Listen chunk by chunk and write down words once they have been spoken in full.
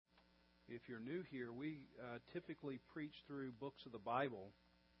if you're new here, we typically preach through books of the Bible,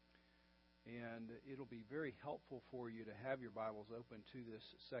 and it'll be very helpful for you to have your Bibles open to this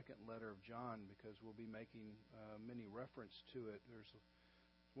second letter of John, because we'll be making many reference to it. There's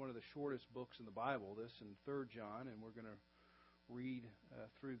one of the shortest books in the Bible, this and 3 John, and we're going to read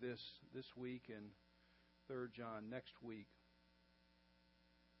through this week and 3 John next week.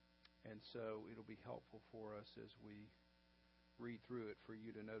 And so it'll be helpful for us as we read through it for you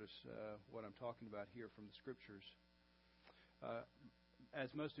to notice what I'm talking about here from the Scriptures.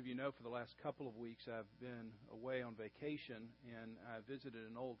 As most of you know, for the last couple of weeks I've been away on vacation, and I visited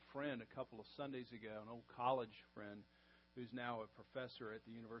an old friend a couple of Sundays ago, an old college friend who's now a professor at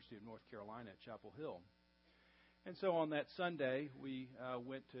the University of North Carolina at Chapel Hill. And so on that Sunday, we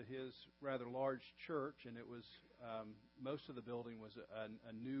went to his rather large church, and it was most of the building was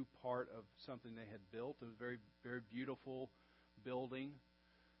a new part of something they had built. It was a very, very beautiful building.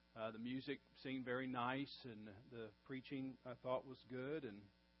 The music seemed very nice, and the preaching I thought was good.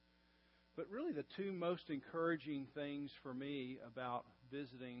 But really the two most encouraging things for me about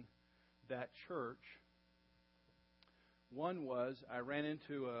visiting that church, one was I ran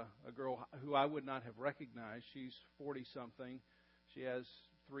into a girl who I would not have recognized. She's 40-something. She has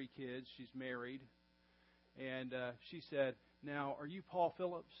 3 kids. She's married. And she said, "Now, are you Paul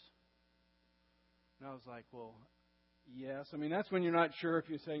Phillips?" And I was like, "Well, yes." I mean, that's when you're not sure if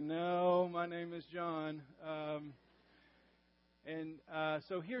you say, "No, my name is John."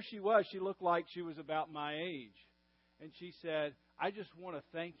 So here she was. She looked like she was about my age. And she said, "I just want to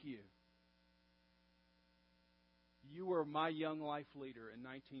thank you. You were my Young Life leader in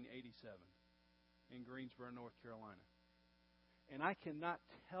 1987 in Greensboro, North Carolina. And I cannot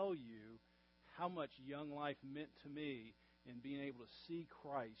tell you how much Young Life meant to me in being able to see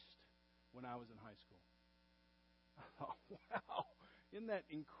Christ when I was in high school." I thought, wow, isn't that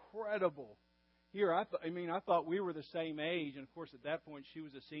incredible? Here, I thought we were the same age. And, of course, at that point, she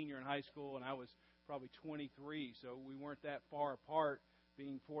was a senior in high school, and I was probably 23. So we weren't that far apart,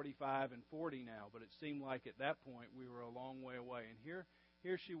 being 45 and 40 now. But it seemed like at that point we were a long way away. And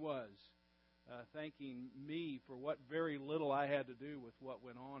here she was, thanking me for what very little I had to do with what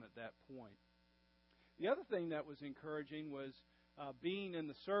went on at that point. The other thing that was encouraging was being in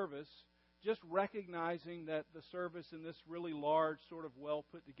the service, just recognizing that the service in this really large, sort of well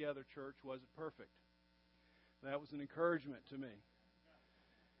put together church wasn't perfect. That was an encouragement to me.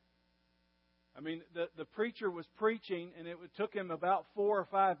 I mean, the preacher was preaching, and it took him about 4 or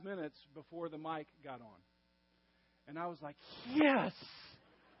 5 minutes before the mic got on. And I was like, yes!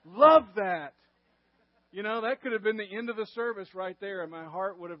 Love that! You know, that could have been the end of the service right there, and my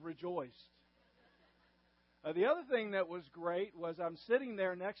heart would have rejoiced. The other thing that was great was I'm sitting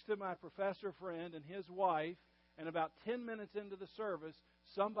there next to my professor friend and his wife, and about 10 minutes into the service,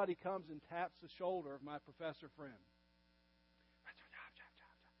 somebody comes and taps the shoulder of my professor friend.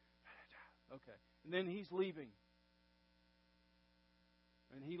 Okay. And then he's leaving.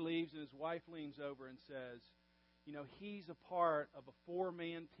 And he leaves, and his wife leans over and says, "You know, he's a part of a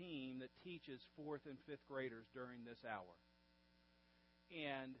 4-man team that teaches 4th and 5th graders during this hour.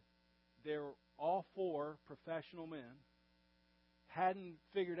 And they're all 4 professional men, hadn't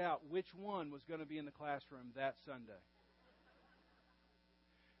figured out which one was going to be in the classroom that Sunday.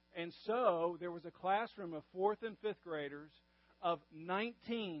 And so there was a classroom of 4th and 5th graders, of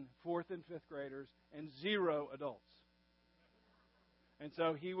 19 4th and 5th graders, and 0 adults. And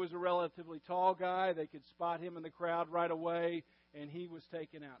so he was a relatively tall guy. They could spot him in the crowd right away, and he was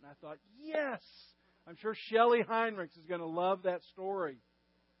taken out. And I thought, yes! I'm sure Shelley Heinrichs is going to love that story.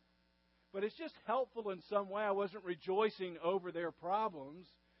 But it's just helpful in some way. I wasn't rejoicing over their problems.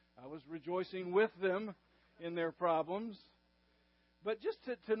 I was rejoicing with them in their problems. But just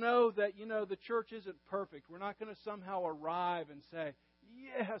to know that, you know, the church isn't perfect. We're not going to somehow arrive and say,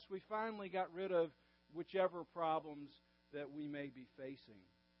 yes, we finally got rid of whichever problems that we may be facing.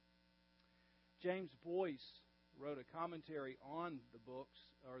 James Boyce wrote a commentary on the books,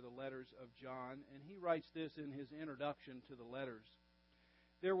 or the letters of John, and he writes this in his introduction to the letters.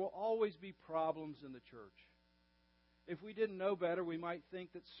 There will always be problems in the church. If we didn't know better, we might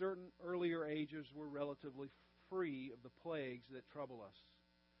think that certain earlier ages were relatively free of the plagues that trouble us.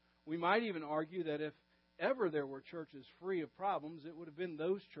 We might even argue that if ever there were churches free of problems, it would have been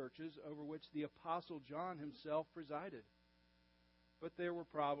those churches over which the Apostle John himself presided. But there were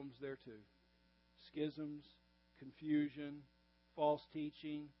problems there too. Schisms, confusion, false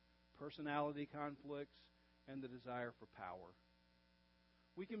teaching, personality conflicts, and the desire for power.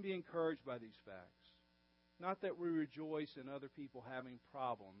 We can be encouraged by these facts. Not that we rejoice in other people having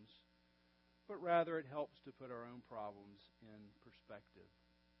problems, but rather it helps to put our own problems in perspective.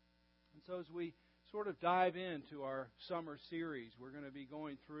 So as we sort of dive into our summer series, we're going to be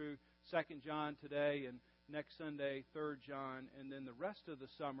going through 2 John today, and next Sunday 3 John, and then the rest of the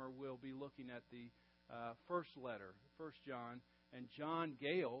summer we'll be looking at the first letter, 1 John. And John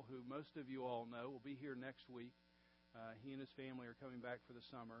Gale, who most of you all know, will be here next week. He and his family are coming back for the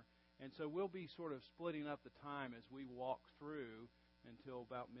summer. And so we'll be sort of splitting up the time as we walk through until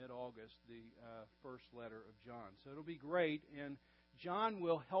about mid-August, the first letter of John. So it'll be great. And John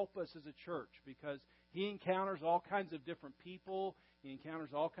will help us as a church because he encounters all kinds of different people. He encounters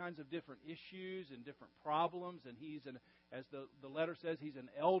all kinds of different issues and different problems. And he's, as the letter says, he's an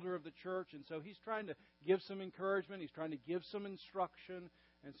elder of the church. And so he's trying to give some encouragement. He's trying to give some instruction.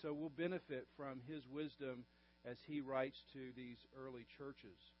 And so we'll benefit from his wisdom as he writes to these early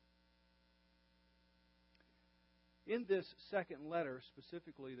churches. In this second letter,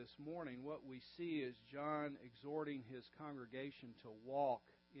 specifically this morning, what we see is John exhorting his congregation to walk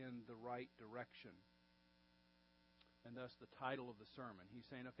in the right direction. And thus the title of the sermon. He's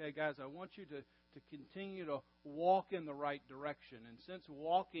saying, okay, guys, I want you to continue to walk in the right direction. And since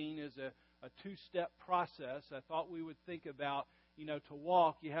walking is a two-step process, I thought we would think about, to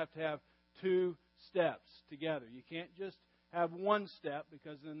walk, you have to have two steps together. You can't just have one step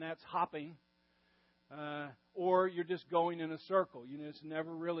because then that's hopping. Or you're just going in a circle. You just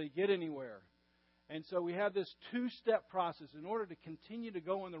never really get anywhere. And so we have this two-step process. In order to continue to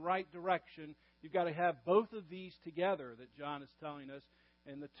go in the right direction, you've got to have both of these together that John is telling us.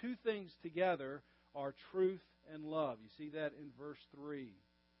 And the two things together are truth and love. You see that in verse 3.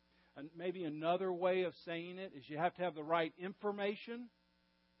 And maybe another way of saying it is you have to have the right information.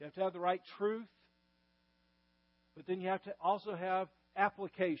 You have to have the right truth. But then you have to also have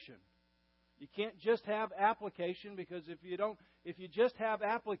application. You can't just have application because if you just have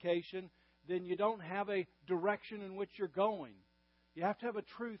application, then you don't have a direction in which you're going. You have to have a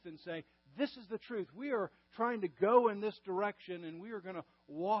truth and say, this is the truth. We are trying to go in this direction and we are going to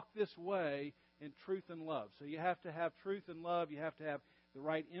walk this way in truth and love. So you have to have truth and love. You have to have the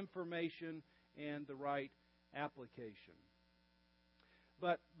right information and the right application.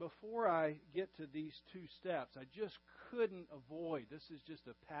 But before I get to these two steps, I just couldn't avoid, this is just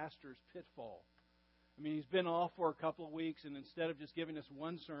a pastor's pitfall. I mean, he's been off for a couple of weeks, and instead of just giving us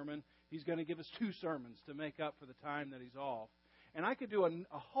one sermon, he's going to give us two sermons to make up for the time that he's off. And I could do a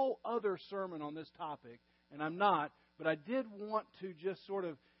whole other sermon on this topic, and I'm not, but I did want to just sort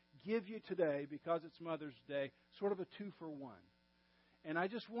of give you today, because it's Mother's Day, sort of a 2-for-1. And I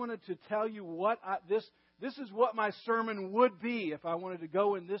just wanted to tell you what this is what my sermon would be if I wanted to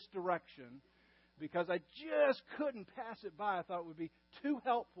go in this direction, because I just couldn't pass it by. I thought it would be too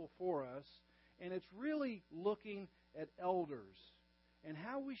helpful for us. And it's really looking at elders and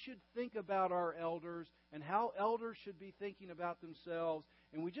how we should think about our elders and how elders should be thinking about themselves.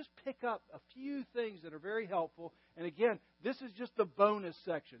 And we just pick up a few things that are very helpful. And again, this is just the bonus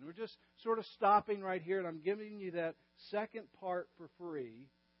section. We're just sort of stopping right here, and I'm giving you that second part for free.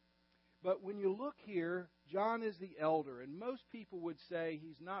 But when you look here, John is the elder, and most people would say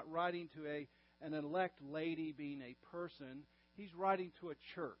he's not writing to an elect lady being a person. He's writing to a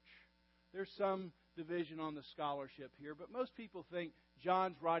church. There's some division on the scholarship here, but most people think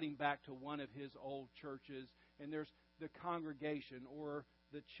John's writing back to one of his old churches, and there's the congregation or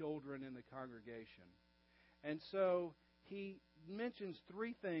the children in the congregation. And so he mentions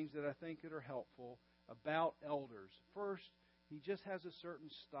three things that I think that are helpful about elders. First, he just has a certain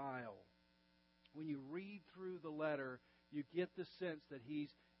style. When you read through the letter, you get the sense that he's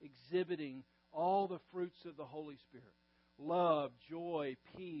exhibiting all the fruits of the Holy Spirit. Love, joy,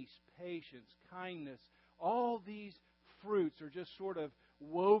 peace, patience, kindness. All these fruits are just sort of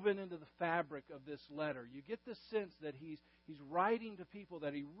woven into the fabric of this letter. You get the sense that he's writing to people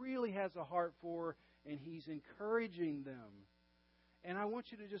that he really has a heart for, and he's encouraging them. And I want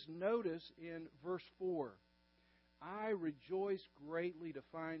you to just notice in verse 4, I rejoice greatly to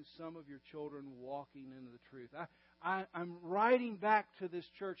find some of your children walking into the truth. I'm writing back to this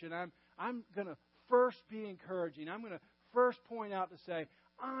church, and I'm going to first be encouraging. I'm going to first point out to say,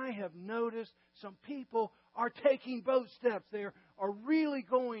 I have noticed some people are taking both steps. They are really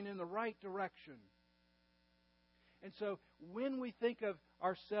going in the right direction. And so when we think of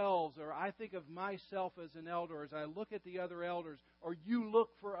ourselves, or I think of myself as an elder, as I look at the other elders, or you look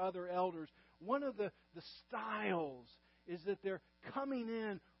for other elders, one of the styles is that they're coming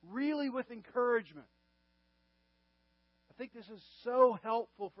in really with encouragement. I think this is so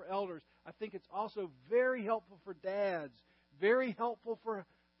helpful for elders. I think it's also very helpful for dads, very helpful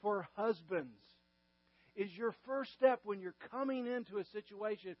for husbands. Is your first step when you're coming into a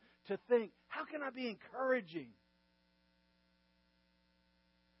situation to think, how can I be encouraging?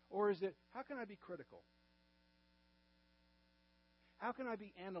 Or is it, how can I be critical? How can I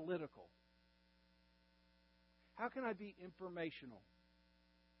be analytical? How can I be informational?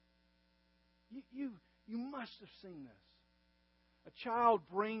 You must have seen this. A child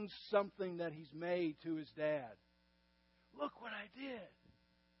brings something that he's made to his dad. Look what I did.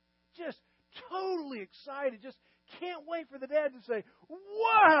 Just totally excited. Just can't wait for the dad to say,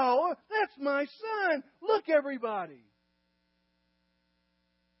 wow, that's my son. Look, everybody.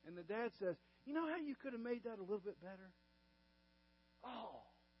 And the dad says, you know how you could have made that a little bit better? Oh.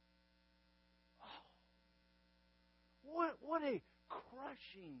 What a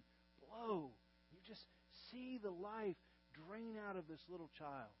crushing blow. You just see the life drain out of this little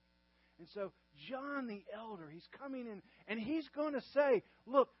child. And so John the elder, he's coming in and he's going to say,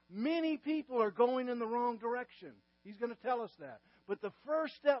 look, many people are going in the wrong direction. He's going to tell us that. But the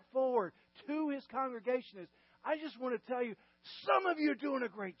first step forward to his congregation is, I just want to tell you, some of you are doing a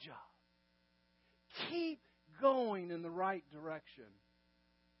great job. Keep going in the right direction.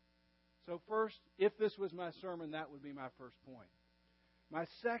 So first, if this was my sermon, that would be my first point. My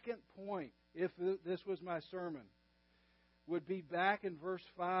second point, if this was my sermon, would be back in verse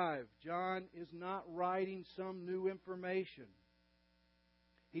 5. John is not writing some new information.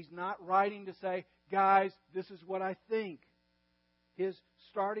 He's not writing to say, guys, this is what I think. His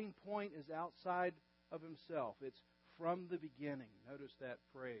starting point is outside of himself. It's from the beginning. Notice that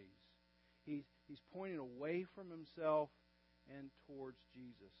phrase. He's pointing away from himself and towards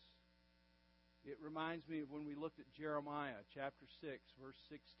Jesus. It reminds me of when we looked at Jeremiah chapter 6, verse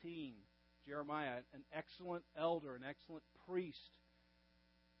 16. Jeremiah, an excellent elder, an excellent priest.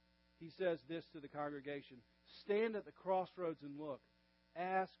 He says this to the congregation, stand at the crossroads and look.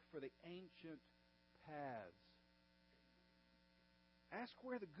 Ask for the ancient paths. Ask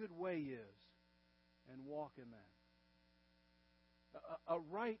where the good way is and walk in that. A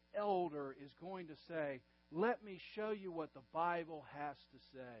right elder is going to say, let me show you what the Bible has to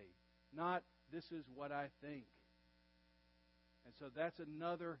say, not this is what I think. And so that's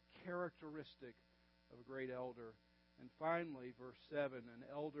another characteristic of a great elder. And finally, verse 7, an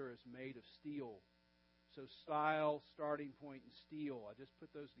elder is made of steel. So style, starting point, and steel. I just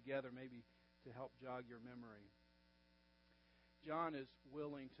put those together maybe to help jog your memory. John is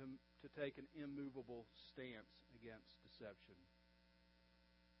willing to take an immovable stance against deception.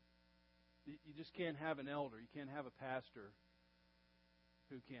 You just can't have an elder. You can't have a pastor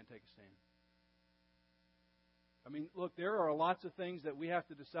who can't take a stand. I mean, look, there are lots of things that we have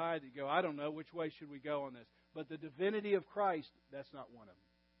to decide to go, I don't know, which way should we go on this? But the divinity of Christ, that's not one of them.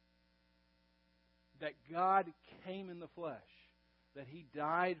 That God came in the flesh, that He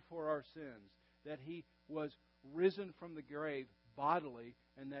died for our sins, that He was risen from the grave bodily,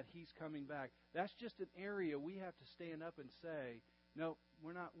 and that He's coming back. That's just an area we have to stand up and say, no,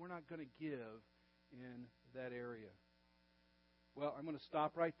 we're not going to give in that area. Well, I'm going to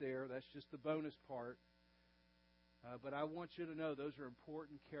stop right there. That's just the bonus part. But I want you to know those are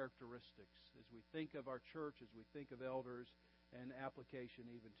important characteristics as we think of our church, as we think of elders, and application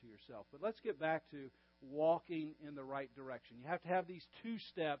even to yourself. But let's get back to walking in the right direction. You have to have these two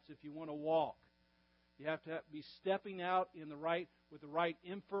steps if you want to walk. You have to be stepping out in the right with the right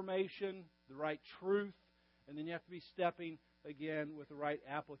information, the right truth, and then you have to be stepping again with the right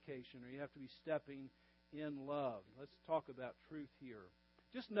application, or you have to be stepping in love. Let's talk about truth here.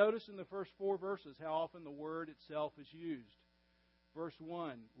 Just notice in the first 4 verses how often the word itself is used. Verse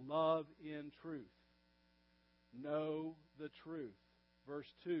 1, love in truth. Know the truth. Verse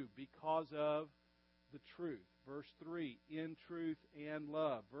 2, because of the truth. Verse 3, in truth and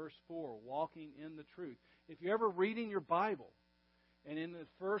love. Verse 4, walking in the truth. If you're ever reading your Bible, and in the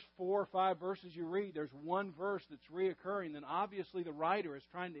first 4 or 5 verses you read, there's one verse that's reoccurring, then obviously the writer is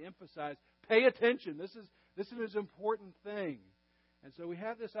trying to emphasize, pay attention. This is an important thing. And so we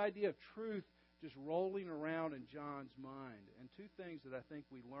have this idea of truth just rolling around in John's mind. And 2 things that I think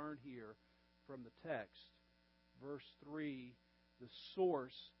we learn here from the text. Verse 3, the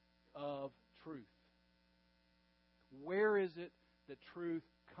source of truth. Where is it that truth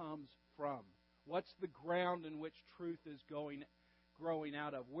comes from? What's the ground in which truth is growing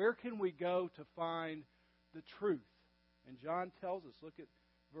out of? Where can we go to find the truth? And John tells us, look at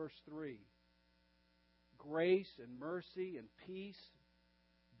verse 3. Grace and mercy and peace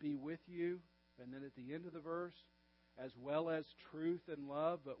be with you. And then at the end of the verse, as well as truth and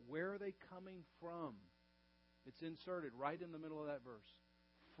love. But where are they coming from? It's inserted right in the middle of that verse.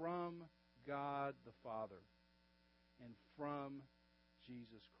 From God the Father and from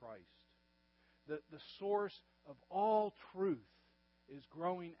Jesus Christ. The source of all truth is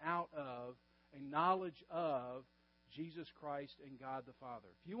growing out of a knowledge of Jesus Christ and God the Father.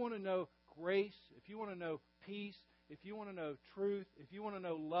 If you want to know grace, if you want to know peace, if you want to know truth, if you want to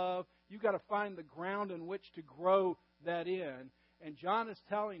know love, you've got to find the ground in which to grow that in. And John is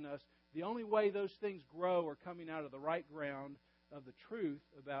telling us the only way those things grow are coming out of the right ground of the truth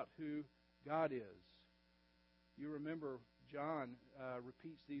about who God is. You remember John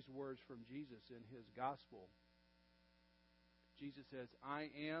repeats these words from Jesus in his gospel. Jesus says, I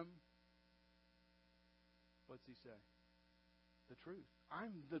am, what's he say? The truth.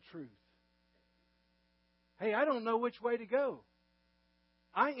 I'm the truth. Hey, I don't know which way to go.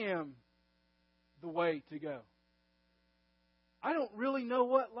 I am the way to go. I don't really know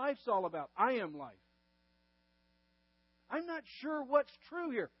what life's all about. I am life. I'm not sure what's true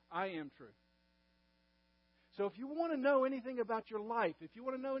here. I am true. So if you want to know anything about your life, if you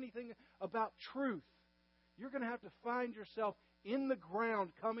want to know anything about truth, you're going to have to find yourself in the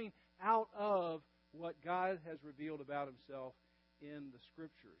ground coming out of what God has revealed about Himself in the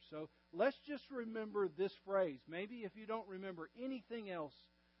Scriptures. So let's just remember this phrase. Maybe if you don't remember anything else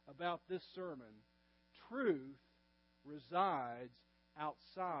about this sermon, truth resides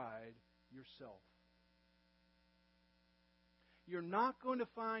outside yourself. You're not going to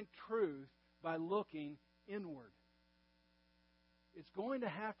find truth by looking inward. It's going to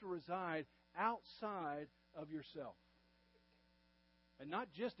have to reside outside of yourself. And not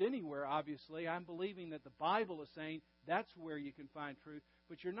just anywhere, obviously. I'm believing that the Bible is saying that's where you can find truth.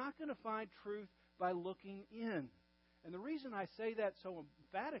 But you're not going to find truth by looking in. And the reason I say that so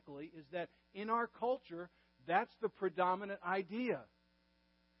emphatically is that in our culture, that's the predominant idea.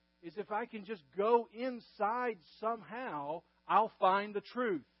 Is if I can just go inside somehow, I'll find the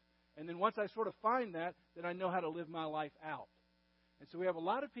truth. And then once I sort of find that, then I know how to live my life out. And so we have a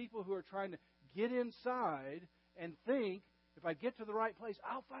lot of people who are trying to get inside and think, if I get to the right place,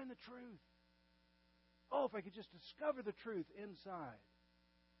 I'll find the truth. Oh, if I could just discover the truth inside.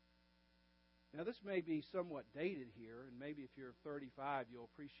 Now, this may be somewhat dated here, and maybe if you're 35, you'll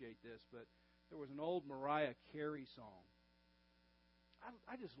appreciate this, but there was an old Mariah Carey song.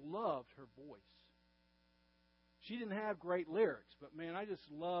 I just loved her voice. She didn't have great lyrics, but man, I just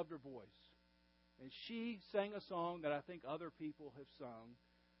loved her voice. And she sang a song that I think other people have sung.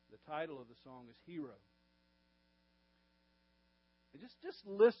 The title of the song is Hero. And just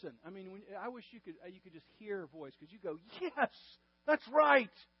listen. I mean, I wish you could just hear her voice, because you go, yes, that's right.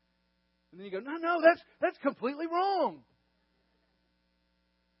 And then you go, no, that's completely wrong.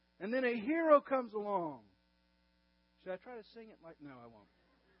 And then a hero comes along. Should I try to sing it like? No, I won't.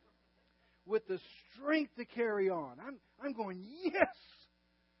 With the strength to carry on. I'm going, yes.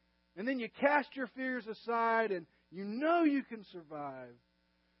 And then you cast your fears aside and you know you can survive.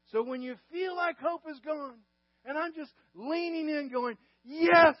 So when you feel like hope is gone, and I'm just leaning in going,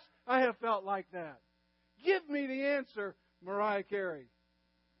 yes, I have felt like that. Give me the answer, Mariah Carey.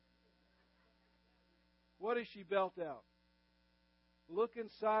 What does she belt out? Look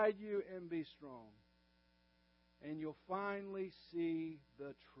inside you and be strong. And you'll finally see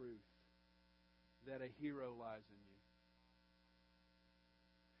the truth that a hero lies in you.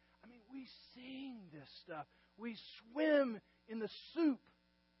 I mean, we sing this stuff. We swim in the soup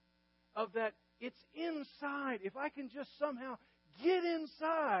of that. It's inside. If I can just somehow get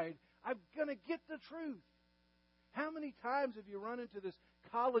inside, I'm going to get the truth. How many times have you run into this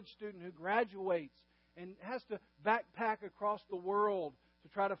college student who graduates and has to backpack across the world to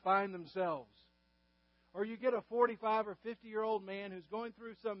try to find themselves? Or you get a 45 or 50-year-old man who's going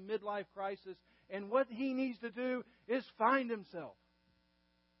through some midlife crisis, and what he needs to do is find himself.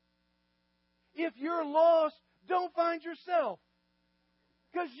 If you're lost, don't find yourself,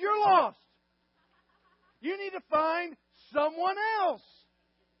 because you're lost. You need to find someone else.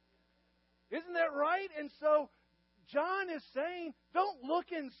 Isn't that right? And so John is saying, don't look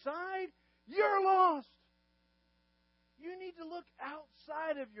inside. You're lost. You need to look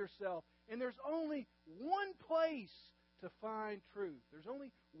outside of yourself. And there's only one place to find truth. There's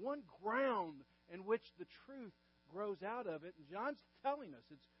only one ground in which the truth grows out of it. And John's telling us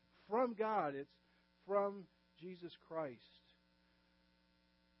it's from God. It's from Jesus Christ.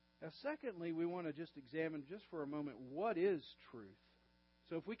 Now, secondly, we want to just examine just for a moment what is truth.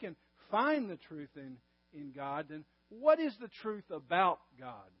 So if we can find the truth in God, then what is the truth about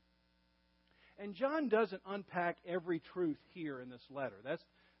God? And John doesn't unpack every truth here in this letter. That's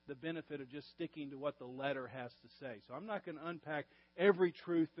the benefit of just sticking to what the letter has to say. So I'm not going to unpack every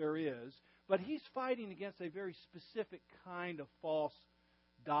truth there is, but he's fighting against a very specific kind of false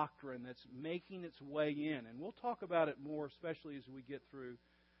doctrine that's making its way in. And we'll talk about it more, especially as we get through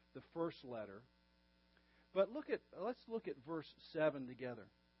the first letter. But let's look at verse 7 together.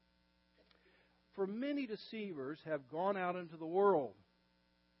 For many deceivers have gone out into the world.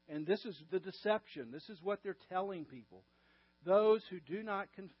 And this is the deception. This is what they're telling people. Those who do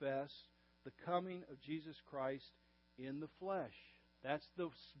not confess the coming of Jesus Christ in the flesh. That's the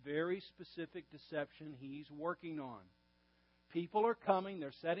very specific deception he's working on. People are coming,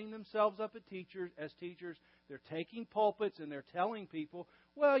 they're setting themselves up as teachers, they're taking pulpits and they're telling people,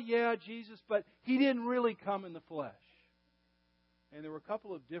 well, yeah, Jesus, but He didn't really come in the flesh. And there were a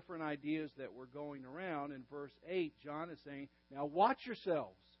couple of different ideas that were going around. In verse 8, John is saying, now watch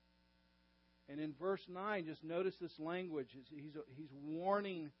yourselves. And in verse 9, just notice this language. He's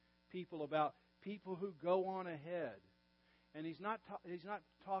warning people about people who go on ahead. And he's not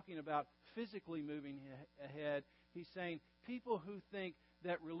talking about physically moving ahead. He's saying people who think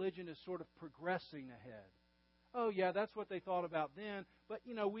that religion is sort of progressing ahead. Oh, yeah, that's what they thought about then. But,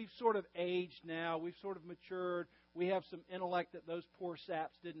 we've sort of aged now. We've sort of matured. We have some intellect that those poor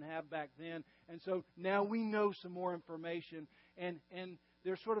saps didn't have back then. And so now we know some more information. And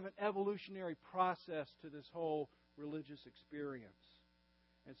there's sort of an evolutionary process to this whole religious experience.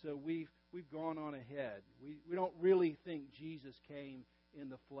 And so we've gone on ahead. We don't really think Jesus came in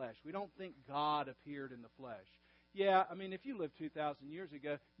the flesh. We don't think God appeared in the flesh. Yeah, if you lived 2,000 years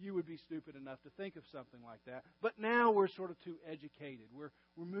ago, you would be stupid enough to think of something like that. But now we're sort of too educated. We're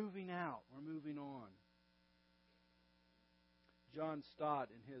moving out. We're moving on. John Stott,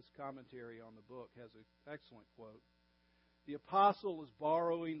 in his commentary on the book, has an excellent quote. The apostle is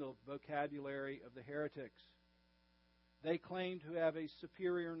borrowing the vocabulary of the heretics. They claim to have a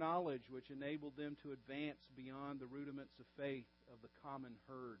superior knowledge which enabled them to advance beyond the rudiments of faith of the common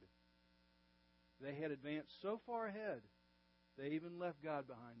herd. They had advanced so far ahead, they even left God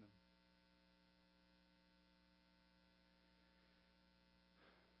behind them.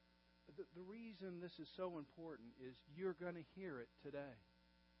 The reason this is so important is you're going to hear it today.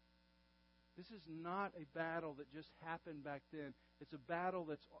 This is not a battle that just happened back then. It's a battle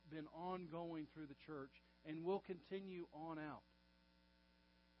that's been ongoing through the church and will continue on out.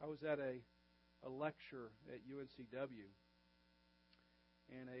 I was at a lecture at UNCW,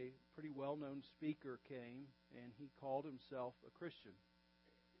 and a pretty well-known speaker came, and he called himself a Christian.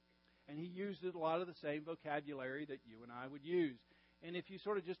 And he used a lot of the same vocabulary that you and I would use. And if you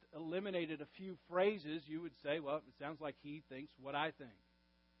sort of just eliminated a few phrases, you would say, well, it sounds like he thinks what I think.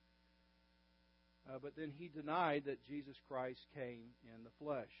 But then he denied that Jesus Christ came in the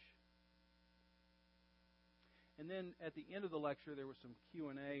flesh. And then at the end of the lecture, there was some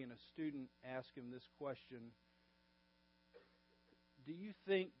Q&A, and a student asked him this question. Do you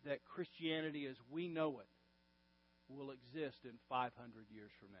think that Christianity as we know it will exist in 500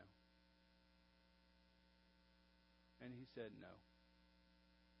 years from now? And he said no.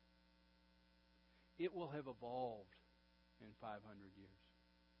 It will have evolved in 500 years.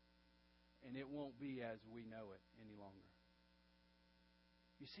 And it won't be as we know it any longer.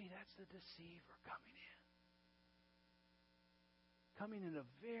 You see, that's the deceiver coming in. Coming in a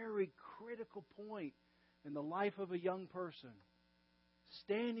very critical point in the life of a young person.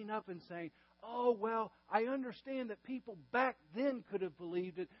 Standing up and saying, oh, well, I understand that people back then could have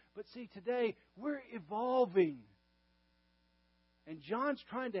believed it. But see, today, we're evolving. And John's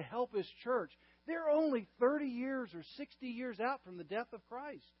trying to help his church. They're only 30 years or 60 years out from the death of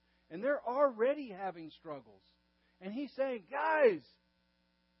Christ. And they're already having struggles. And he's saying, guys,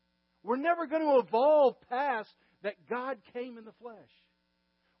 we're never going to evolve past that God came in the flesh.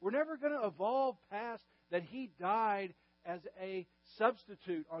 We're never going to evolve past that He died as a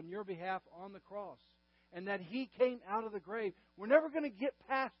substitute on your behalf on the cross. And that He came out of the grave. We're never going to get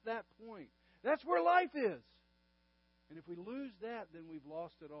past that point. That's where life is. And if we lose that, then we've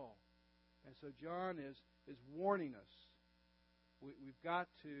lost it all. And so John is warning us. We've got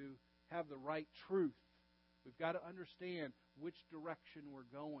to have the right truth. We've got to understand which direction we're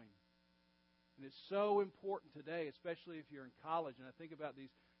going. And it's so important today, especially if you're in college. And I think about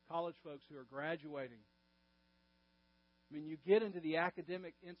these college folks who are graduating. I mean, you get into the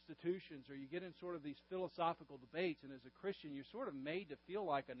academic institutions or you get in sort of these philosophical debates, and as a Christian, you're sort of made to feel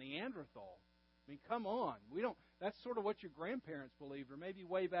like a Neanderthal. I mean, come on. That's sort of what your grandparents believed, or maybe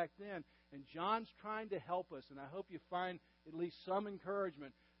way back then. And John's trying to help us, and I hope you find at least some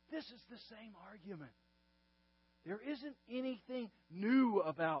encouragement. This is the same argument. There isn't anything new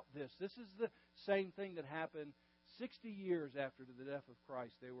about this. This is the same thing that happened 60 years after the death of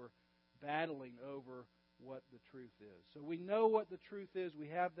Christ. They were battling over what the truth is. So we know what the truth is. We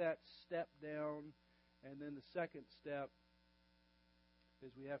have that step down. And then the second step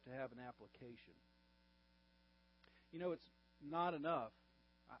is we have to have an application. It's not enough.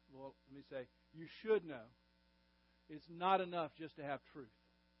 Well, let me say, you should know. It's not enough just to have truth.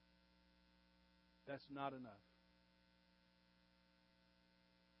 That's not enough.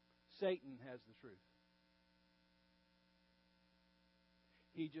 Satan has the truth.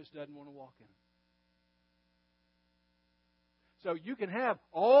 He just doesn't want to walk in it. So you can have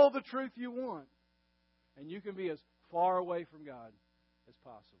all the truth you want, and you can be as far away from God as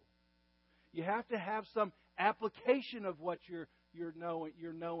possible. You have to have some application of what you're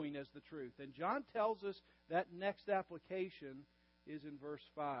knowing as the truth. And John tells us that next application is in verse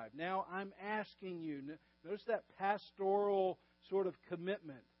 5. Now I'm asking you, notice that pastoral sort of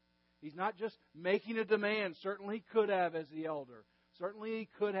commitment. He's not just making a demand. Certainly he could have as the elder. Certainly he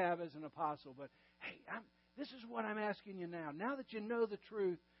could have as an apostle. But hey, this is what I'm asking you now. Now that you know the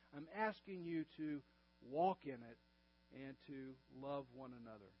truth, I'm asking you to walk in it and to love one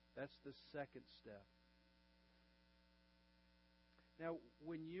another. That's the second step. Now,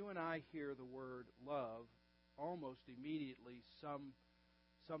 when you and I hear the word love, almost immediately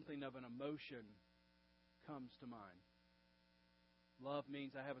something of an emotion comes to mind. Love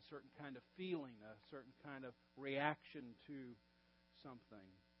means I have a certain kind of feeling, a certain kind of reaction to something.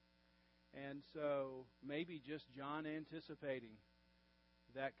 And so maybe just John anticipating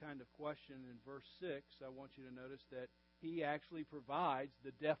that kind of question in verse 6, I want you to notice that he actually provides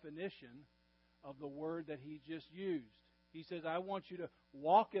the definition of the word that he just used. He says, I want you to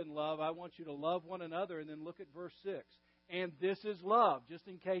walk in love. I want you to love one another. And then look at verse 6. And this is love. Just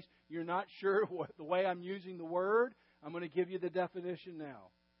in case you're not sure the way I'm using the word, I'm going to give you the definition now.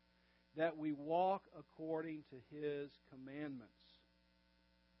 That we walk according to His commandments.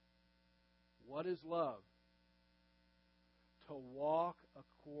 What is love? To walk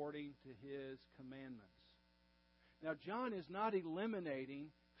according to His commandments. Now, John is not eliminating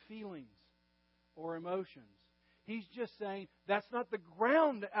feelings or emotions. He's just saying that's not the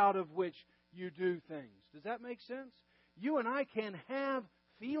ground out of which you do things. Does that make sense? You and I can have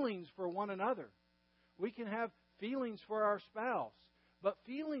feelings for one another. We can have feelings for our spouse. But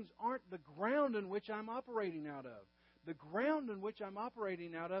feelings aren't the ground in which I'm operating out of. The ground in which I'm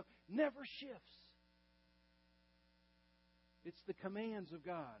operating out of never shifts. It's the commands of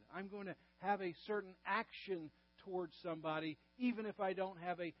God. I'm going to have a certain action towards somebody, even if I don't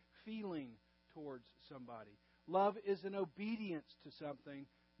have a feeling towards somebody. Love is an obedience to something,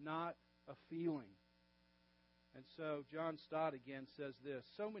 not a feeling. And so John Stott again says this.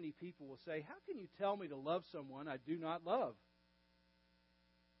 So many people will say, how can you tell me to love someone I do not love?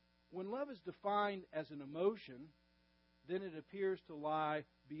 When love is defined as an emotion, then it appears to lie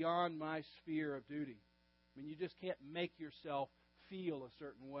beyond my sphere of duty. I mean, you just can't make yourself feel a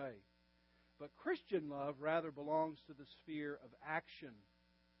certain way. But Christian love rather belongs to the sphere of action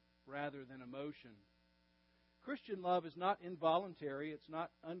rather than emotion. Christian love is not involuntary, it's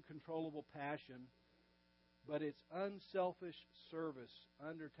not uncontrollable passion, but it's unselfish service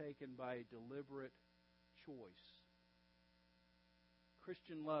undertaken by a deliberate choice.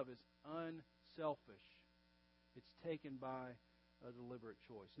 Christian love is unselfish. It's taken by a deliberate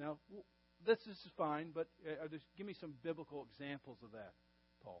choice. Now, this is fine, but just give me some biblical examples of that,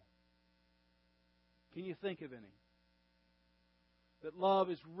 Paul. Can you think of any? That love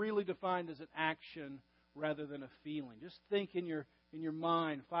is really defined as an action rather than a feeling. Just think in your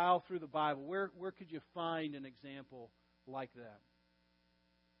mind, file through the Bible. Where could you find an example like that?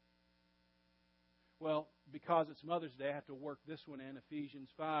 Well, because it's Mother's Day, I have to work this one in, Ephesians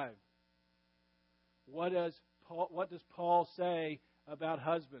 5. What does Paul say about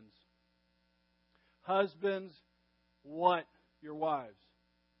husbands? Husbands, what? Your wives.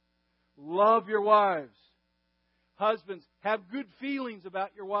 Love your wives. Husbands, have good feelings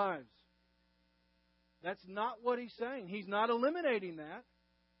about your wives. That's not what he's saying. He's not eliminating that.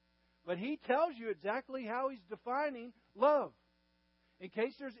 But he tells you exactly how he's defining love. In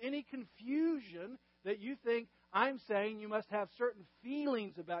case there's any confusion that you think I'm saying you must have certain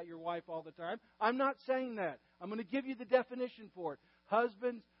feelings about your wife all the time, I'm not saying that. I'm going to give you the definition for it.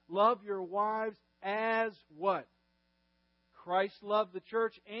 Husbands, love your wives as what? Christ loved the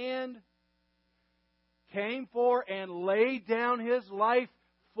church and came for and laid down His life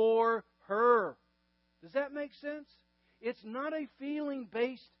for her. Does that make sense? It's not a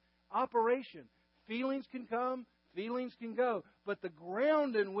feeling-based operation. Feelings can come, feelings can go. But the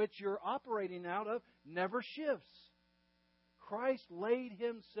ground in which you're operating out of never shifts. Christ laid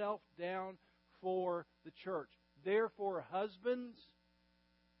Himself down for the church. Therefore, husbands,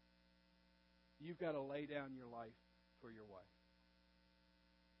 you've got to lay down your life for your wife.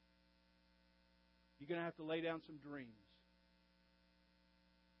 You're going to have to lay down some dreams.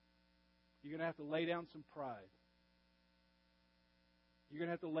 You're going to have to lay down some pride. You're going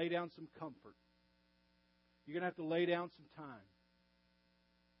to have to lay down some comfort. You're going to have to lay down some time.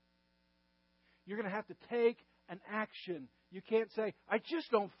 You're going to have to take an action. You can't say, I just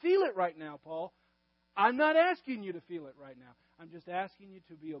don't feel it right now, Paul. I'm not asking you to feel it right now. I'm just asking you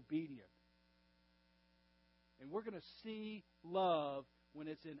to be obedient. And we're going to see love when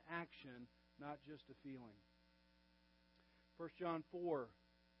it's in action, not just a feeling. 1 John 4.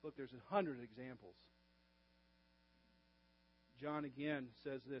 Look, there's 100 examples. John again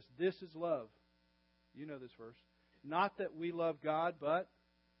says this. This is love. You know this verse. Not that we love God, but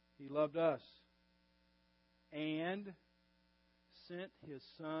He loved us and sent His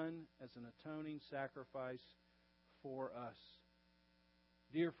Son as an atoning sacrifice for us.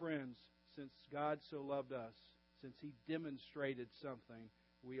 Dear friends, since God so loved us, since He demonstrated something,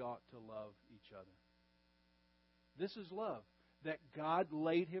 we ought to love each other. This is love, that God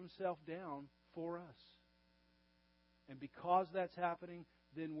laid Himself down for us. And because that's happening,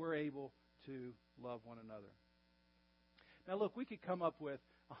 then we're able to love one another. Now look, we could come up with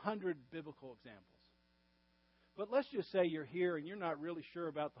 100 biblical examples. But let's just say you're here and you're not really sure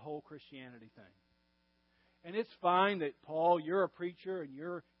about the whole Christianity thing. And it's fine that, Paul, you're a preacher and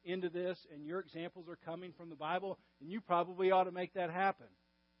you're into this and your examples are coming from the Bible, and you probably ought to make that happen.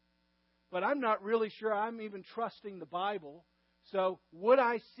 But I'm not really sure I'm even trusting the Bible. So would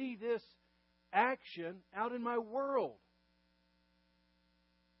I see this action out in my world?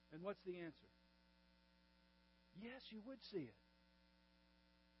 And what's the answer? Yes, you would see it.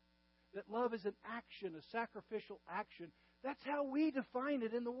 That love is an action, a sacrificial action. That's how we define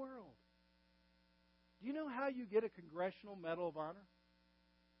it in the world. Do you know how you get a Congressional Medal of Honor?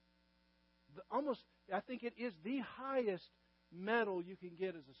 I think it is the highest medal you can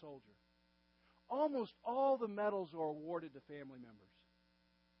get as a soldier. Almost all the medals are awarded to family members.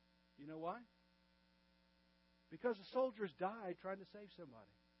 You know why? Because the soldiers died trying to save somebody.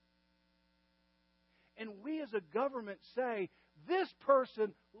 And we as a government say, this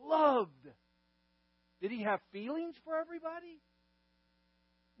person loved. Did he have feelings for everybody?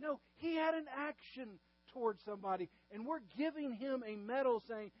 No, he had an action towards somebody. And we're giving him a medal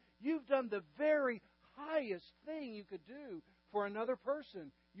saying, you've done the very highest thing you could do for another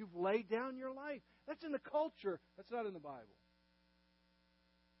person. You've laid down your life. That's in the culture. That's not in the Bible.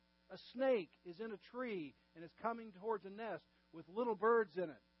 A snake is in a tree and is coming towards a nest with little birds in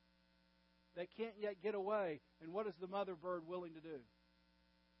it that can't yet get away. And what is the mother bird willing to do?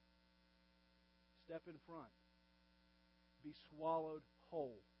 Step in front. Be swallowed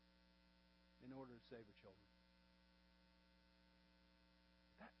whole in order to save her children.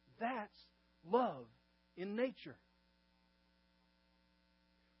 That's love in nature.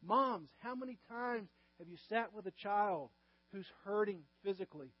 Moms, how many times have you sat with a child who's hurting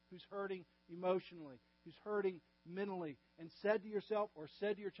physically, who's hurting emotionally, who's hurting mentally, and said to yourself or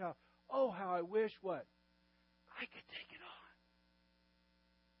said to your child, oh, how I wish what? I could take it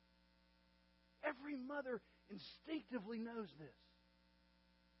on. Every mother instinctively knows this.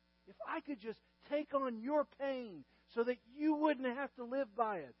 If I could just take on your pain so that you wouldn't have to live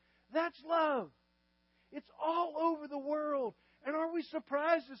by it. That's love. It's all over the world. And are we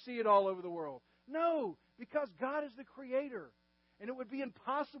surprised to see it all over the world? No, because God is the Creator. And it would be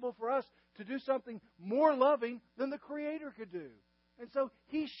impossible for us to do something more loving than the Creator could do. And so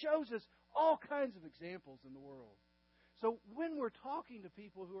He shows us all kinds of examples in the world. So when we're talking to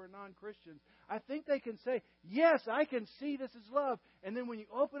people who are non-Christians, I think they can say, yes, I can see this as love. And then when you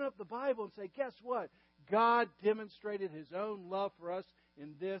open up the Bible and say, guess what? God demonstrated His own love for us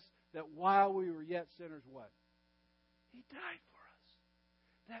in this, that while we were yet sinners, what? He died for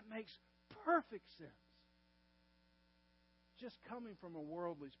us. That makes perfect sense. Just coming from a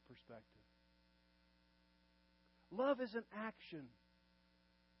worldly perspective. Love is an action.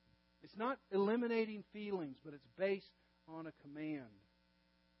 It's not eliminating feelings, but it's based on a command.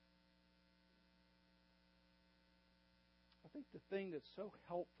 I think the thing that's so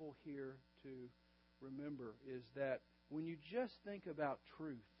helpful here to remember is that when you just think about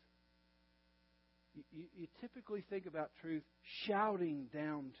truth, you typically think about truth shouting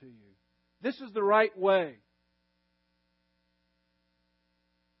down to you. This is the right way.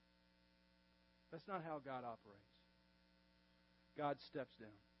 That's not how God operates. God steps down.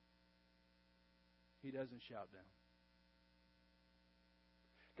 He doesn't shout down.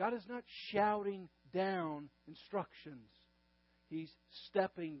 God is not shouting down instructions. He's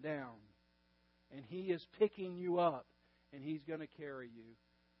stepping down. And He is picking you up. And He's going to carry you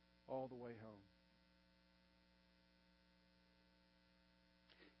all the way home.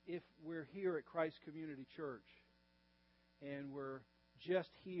 If we're here at Christ Community Church and we're just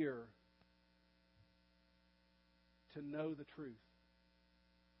here to know the truth,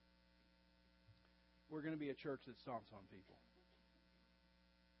 we're going to be a church that stomps on people.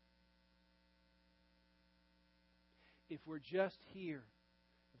 if we're just here,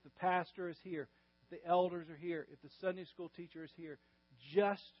 if the pastor is here, if the elders are here, if the Sunday school teacher is here,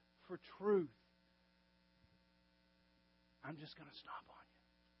 just for truth, I'm just going to stomp on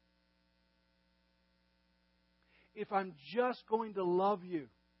you. If I'm just going to love you,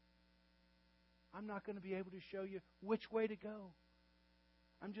 I'm not going to be able to show you which way to go.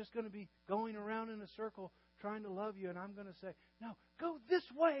 I'm just going to be going around in a circle trying to love you, and I'm going to say, no, go this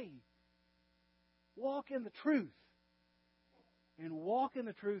way. Walk in the truth. And walk in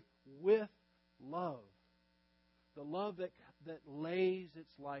the truth with love. The love that lays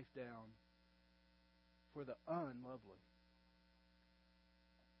its life down for the unlovely.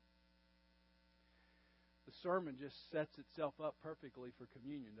 The sermon just sets itself up perfectly for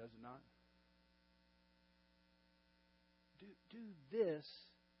communion, does it not? Do this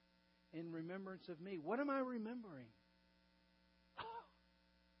in remembrance of me. What am I remembering?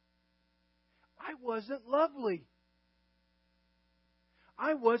 I wasn't lovely.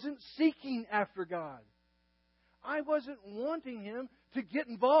 I wasn't seeking after God. I wasn't wanting Him to get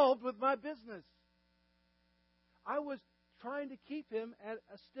involved with my business. I was trying to keep Him at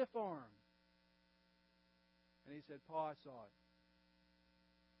a stiff arm. And He said, Paul, I saw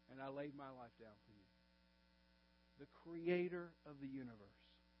it. And I laid my life down for you. The Creator of the universe.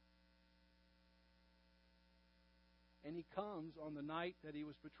 And He comes on the night that He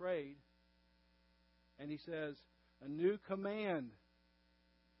was betrayed, and He says, a new command.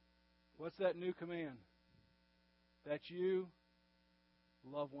 What's that new command? That you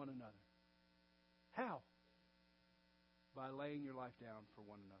love one another. How? By laying your life down for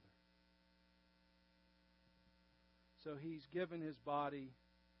one another. So He's given His body.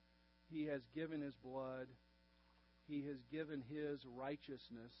 He has given His blood. He has given His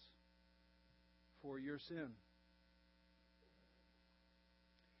righteousness for your sin.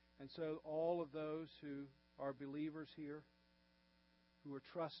 And so all of those who are believers here, who are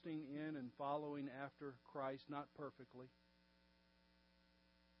trusting in and following after Christ, not perfectly,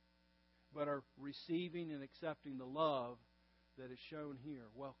 but are receiving and accepting the love that is shown here,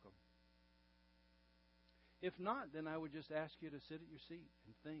 welcome. If not, then I would just ask you to sit at your seat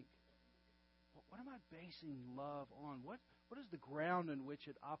and think, what am I basing love on? What is the ground in which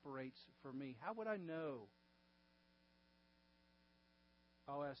it operates for me? How would I know?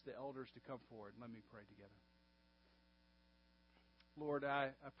 I'll ask the elders to come forward. Let me pray together. Lord,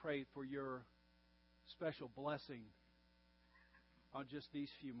 I pray for your special blessing on just these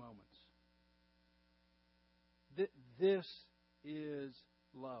few moments. This is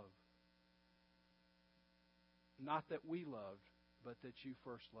love. Not that we loved, but that you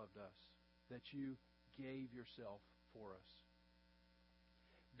first loved us. That you gave yourself for us.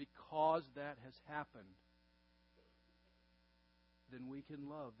 Because that has happened, then we can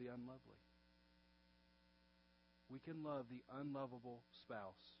love the unlovely. We can love the unlovable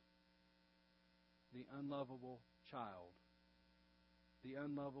spouse, the unlovable child, the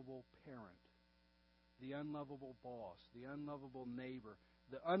unlovable parent, the unlovable boss, the unlovable neighbor,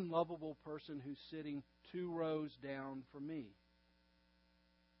 the unlovable person who's sitting 2 rows down from me.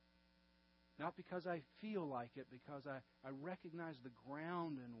 Not because I feel like it, because I recognize the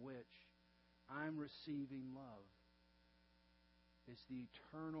ground in which I'm receiving love. It's the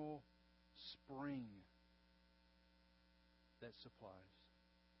eternal spring that supplies.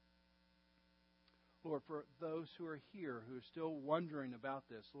 Lord, for those who are here who are still wondering about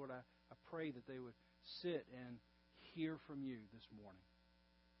this, Lord, I pray that they would sit and hear from you this morning.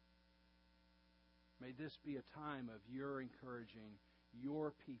 May this be a time of your encouraging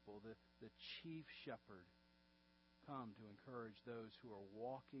your people, the chief shepherd, come to encourage those who are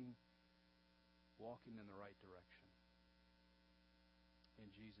walking in the right direction. In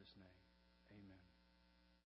Jesus' name, amen.